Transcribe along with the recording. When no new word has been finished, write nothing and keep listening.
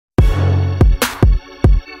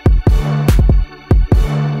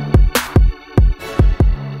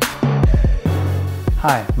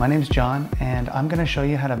Hi, my name is John, and I'm going to show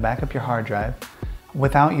you how to back up your hard drive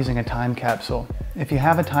without using a time capsule. If you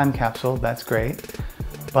have a time capsule, that's great,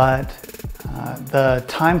 but the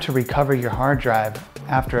time to recover your hard drive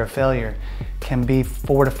after a failure can be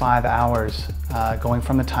 4 to 5 hours going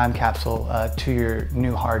from the time capsule to your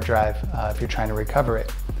new hard drive if you're trying to recover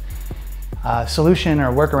it. Solution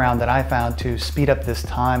or workaround that I found to speed up this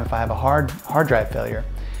time if I have a hard drive failure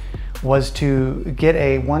was to get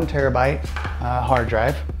a 1 terabyte hard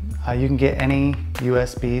drive. You can get any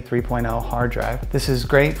USB 3.0 hard drive. This is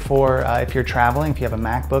great for if you're traveling, if you have a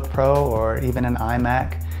MacBook Pro or even an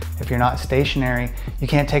iMac. If you're not stationary, you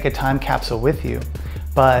can't take a time capsule with you.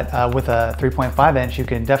 But with a 3.5 inch, you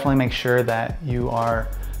can definitely make sure that you are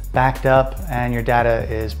backed up and your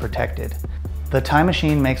data is protected. The Time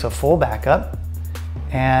Machine makes a full backup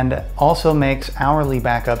and also makes hourly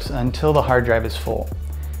backups until the hard drive is full.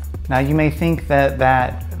 Now you may think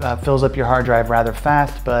that fills up your hard drive rather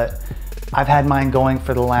fast, but I've had mine going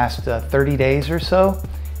for the last 30 days or so,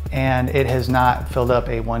 and it has not filled up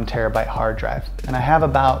a 1 terabyte hard drive. And I have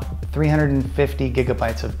about 350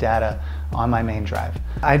 gigabytes of data on my main drive.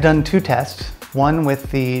 I've done 2 tests, one with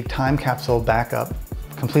the time capsule backup,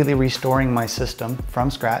 completely restoring my system from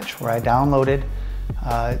scratch, where I downloaded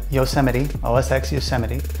Yosemite, OS X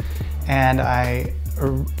Yosemite, and I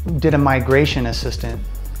did a migration assistant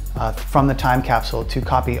from the time capsule to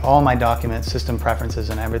copy all my documents, system preferences,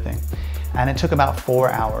 and everything. And it took about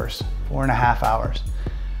 4 hours, 4.5 hours.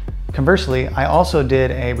 Conversely, I also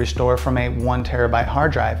did a restore from a 1 terabyte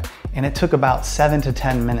hard drive, and it took about 7 to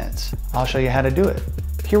 10 minutes. I'll show you how to do it.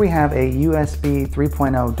 Here we have a USB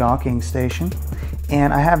 3.0 docking station,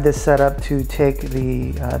 and I have this set up to take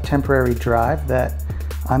the temporary drive that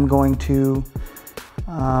I'm going to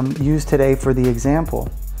use today for the example.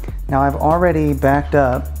 Now I've already backed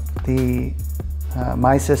up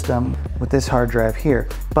my system with this hard drive here,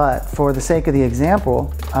 but for the sake of the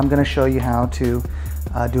example, I'm going to show you how to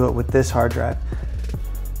do it with this hard drive.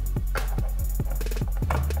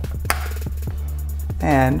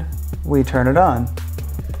 And we turn it on.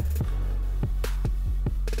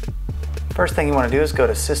 First thing you want to do is go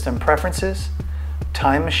to System Preferences,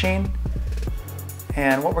 Time Machine,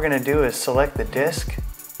 and what we're going to do is select the disk.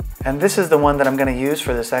 And this is the one that I'm going to use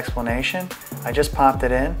for this explanation. I just popped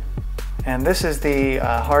it in. And this is the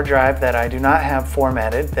hard drive that I do not have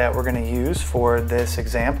formatted that we're going to use for this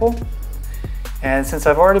example. And since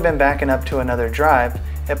I've already been backing up to another drive,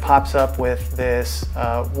 it pops up with this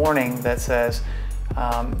warning that says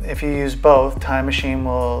if you use both, Time Machine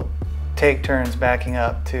will take turns backing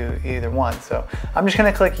up to either one. So I'm just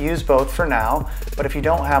going to click Use Both for now, but if you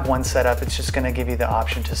don't have one set up, it's just going to give you the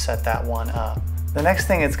option to set that one up. The next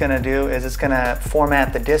thing it's going to do is it's going to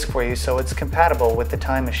format the disk for you so it's compatible with the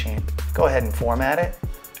Time Machine. Go ahead and format it,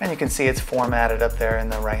 and you can see it's formatted up there in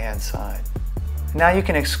the right hand side. Now you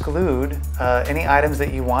can exclude any items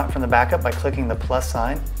that you want from the backup by clicking the plus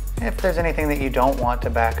sign. If there's anything that you don't want to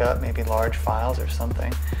back up, maybe large files or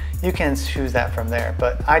something, you can choose that from there,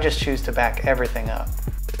 but I just choose to back everything up.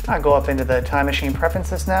 I'll go up into the Time Machine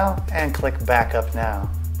preferences now and click Backup Now.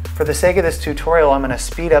 For the sake of this tutorial, I'm going to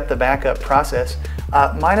speed up the backup process.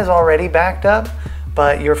 Mine is already backed up,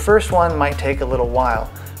 but your first one might take a little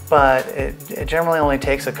while. But it generally only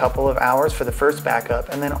takes a couple of hours for the first backup,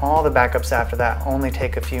 and then all the backups after that only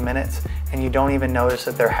take a few minutes, and you don't even notice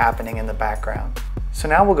that they're happening in the background. So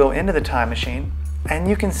now we'll go into the Time Machine, and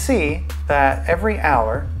you can see that every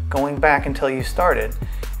hour, going back until you started,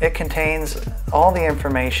 it contains all the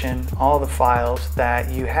information, all the files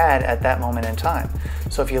that you had at that moment in time.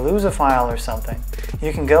 So if you lose a file or something,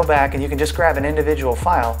 you can go back and you can just grab an individual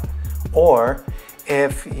file, or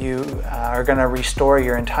if you are going to restore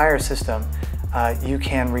your entire system, you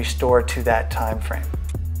can restore to that time frame.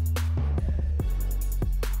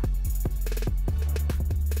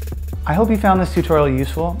 I hope you found this tutorial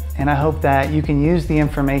useful, and I hope that you can use the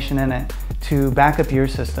information in it to back up your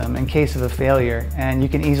system in case of a failure, and you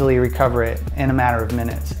can easily recover it in a matter of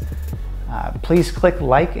minutes. Please click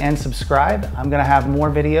like and subscribe. I'm going to have more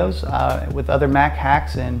videos with other Mac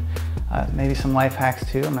hacks and maybe some life hacks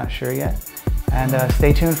too, I'm not sure yet. And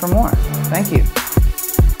stay tuned for more. Thank you.